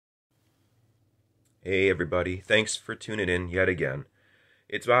Hey everybody, thanks for tuning in yet again.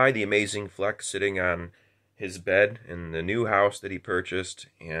 It's I, the amazing Flex, sitting on his bed in the new house that he purchased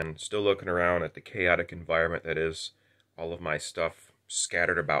and still looking around at the chaotic environment that is all of my stuff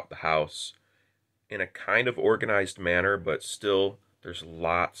scattered about the house in a kind of organized manner, but still there's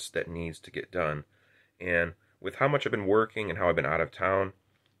lots that needs to get done. And with how much I've been working and how I've been out of town,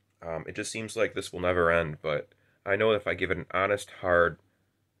 it just seems like this will never end, but I know if I give it an honest, hard,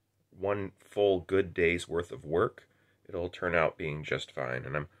 one full good day's worth of work, it'll turn out being just fine.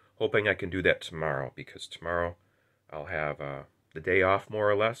 And I'm hoping I can do that tomorrow because tomorrow I'll have the day off more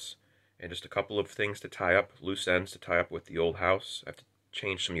or less and just a couple of things to tie up, loose ends to tie up with the old house. I have to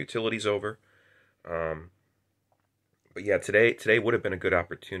change some utilities over. Um, but yeah, today would have been a good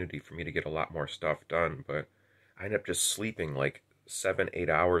opportunity for me to get a lot more stuff done, but I ended up just sleeping like 7, 8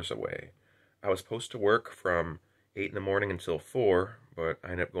 hours away. I was supposed to work from 8 in the morning until 4, but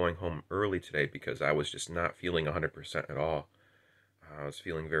I ended up going home early today because I was just not feeling 100% at all. I was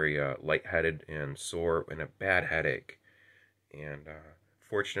feeling very lightheaded and sore and a bad headache. And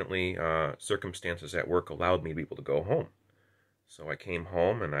fortunately, circumstances at work allowed me to be able to go home. So I came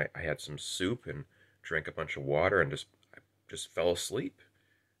home and I had some soup and drank a bunch of water and just fell asleep.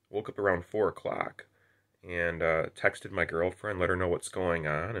 Woke up around 4 o'clock and texted my girlfriend, let her know what's going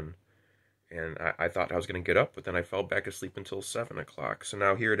on, and I thought I was going to get up, but then I fell back asleep until 7 o'clock. So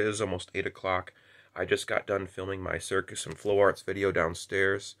now here it is, almost 8 o'clock. I just got done filming my circus and flow arts video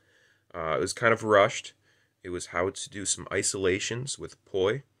downstairs. It was kind of rushed. It was how to do some isolations with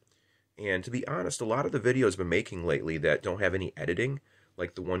poi. And to be honest, a lot of the videos I've been making lately that don't have any editing,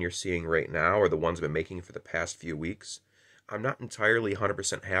 like the one you're seeing right now or the ones I've been making for the past few weeks, I'm not entirely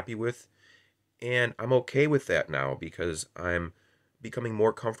 100% happy with. And I'm okay with that now because I'm becoming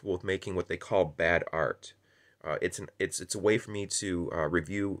more comfortable with making what they call bad art. It's a way for me to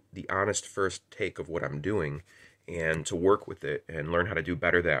review the honest first take of what I'm doing and to work with it and learn how to do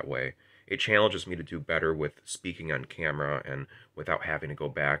better that way. It challenges me to do better with speaking on camera and without having to go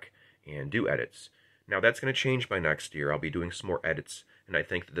back and do edits. Now that's going to change by next year. I'll be doing some more edits, and I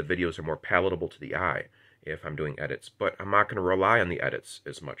think that the videos are more palatable to the eye if I'm doing edits. But I'm not going to rely on the edits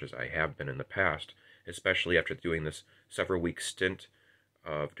as much as I have been in the past, especially after doing this several-week stint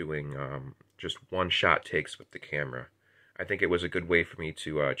of doing just one-shot takes with the camera. I think it was a good way for me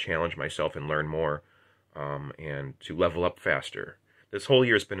to challenge myself and learn more and to level up faster. This whole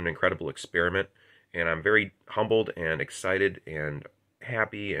year has been an incredible experiment, and I'm very humbled and excited and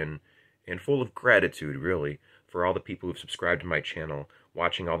happy and full of gratitude, really, for all the people who've subscribed to my channel,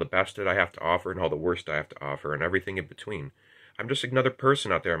 watching all the best that I have to offer and all the worst I have to offer and everything in between. I'm just another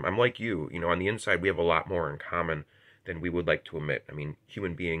person out there. I'm like you. You know, on the inside, we have a lot more in common than we would like to admit. I mean,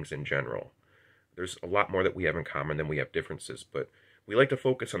 human beings in general. There's a lot more that we have in common than we have differences, but we like to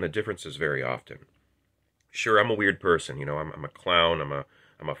focus on the differences very often. Sure, I'm a weird person. You know, I'm a clown.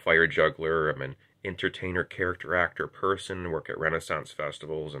 I'm a fire juggler. I'm an entertainer, character actor person. Work at Renaissance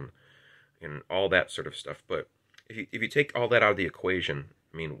festivals and all that sort of stuff. But if you take all that out of the equation,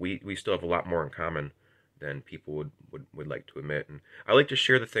 I mean, we still have a lot more in common than people would like to admit. And I like to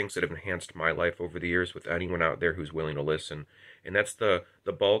share the things that have enhanced my life over the years with anyone out there who's willing to listen. And that's the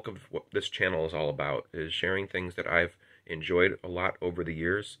bulk of what this channel is all about, is sharing things that I've enjoyed a lot over the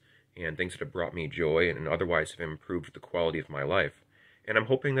years and things that have brought me joy and otherwise have improved the quality of my life. And I'm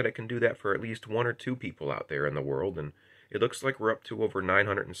hoping that I can do that for at least one or two people out there in the world. And it looks like we're up to over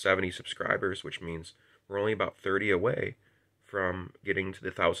 970 subscribers, which means we're only about 30 away from getting to the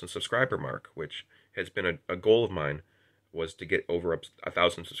 1,000 subscriber mark, which has been a goal of mine, was to get over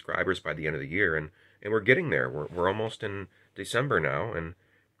 1,000 subscribers by the end of the year, and we're getting there. We're almost in December now, and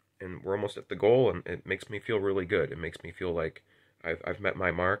we're almost at the goal, and it makes me feel really good. It makes me feel like I've met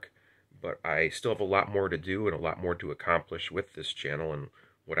my mark, but I still have a lot more to do and a lot more to accomplish with this channel and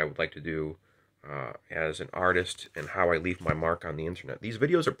what I would like to do as an artist and how I leave my mark on the internet. These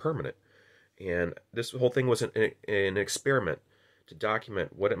videos are permanent, and this whole thing was an experiment to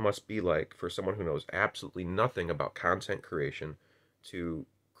document what it must be like for someone who knows absolutely nothing about content creation to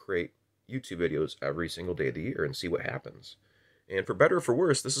create YouTube videos every single day of the year and see what happens. And for better or for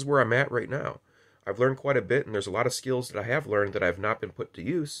worse, this is where I'm at right now. I've learned quite a bit, and there's a lot of skills that I have learned that I've not been put to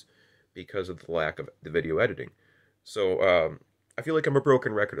use because of the lack of the video editing. So I feel like I'm a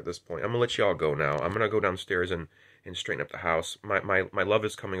broken record at this point. I'm going to let y'all go now. I'm going to go downstairs and straighten up the house. My love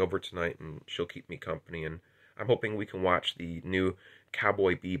is coming over tonight, and she'll keep me company, and I'm hoping we can watch the new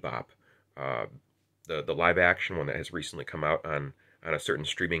Cowboy Bebop, the live action one that has recently come out on a certain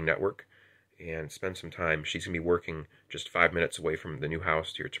streaming network, and spend some time. She's going to be working just 5 minutes away from the new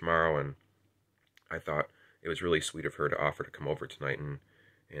house here tomorrow, and I thought it was really sweet of her to offer to come over tonight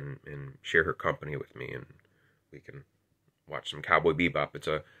and share her company with me, and we can watch some Cowboy Bebop. It's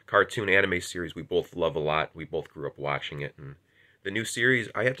a cartoon anime series we both love a lot. We both grew up watching it, and the new series,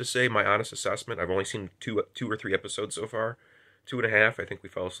 I have to say, my honest assessment, I've only seen two or three episodes so far. 2.5. I think we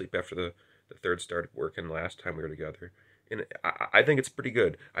fell asleep after the third started working last time we were together. And I think it's pretty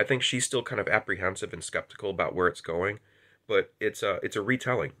good. I think she's still kind of apprehensive and skeptical about where it's going, but it's a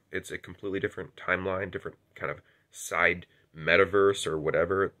retelling. It's a completely different timeline, different kind of side metaverse or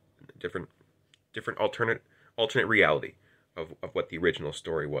whatever, different alternate reality of what the original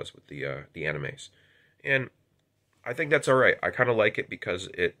story was with the animes. And I think that's all right. I kind of like it because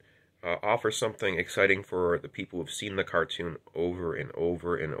it offers something exciting for the people who've seen the cartoon over and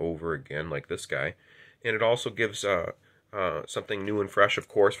over and over again, like this guy. And it also gives something new and fresh, of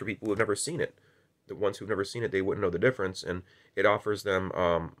course, for people who've never seen it. The ones who've never seen it, they wouldn't know the difference. And it offers them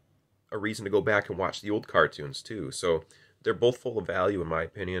a reason to go back and watch the old cartoons, too. So they're both full of value, in my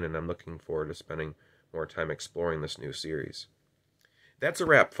opinion, and I'm looking forward to spending more time exploring this new series. That's a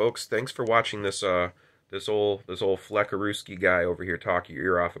wrap, folks. Thanks for watching this this old Fleckarooski guy over here talk your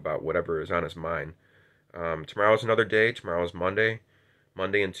ear off about whatever is on his mind. Tomorrow's another day. Tomorrow's Monday.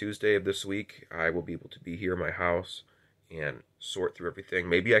 Monday and Tuesday of this week, I will be able to be here in my house and sort through everything.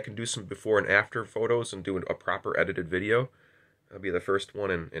 Maybe I can do some before and after photos and do a proper edited video. That'll be the first one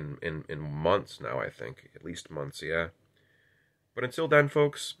in months now, I think. At least months, yeah. But until then,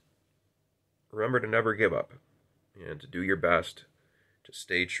 folks, remember to never give up and to do your best, to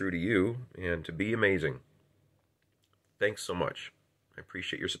stay true to you, and to be amazing. Thanks so much. I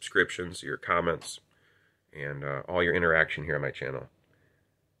appreciate your subscriptions, your comments, and all your interaction here on my channel.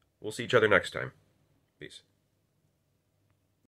 We'll see each other next time. Peace.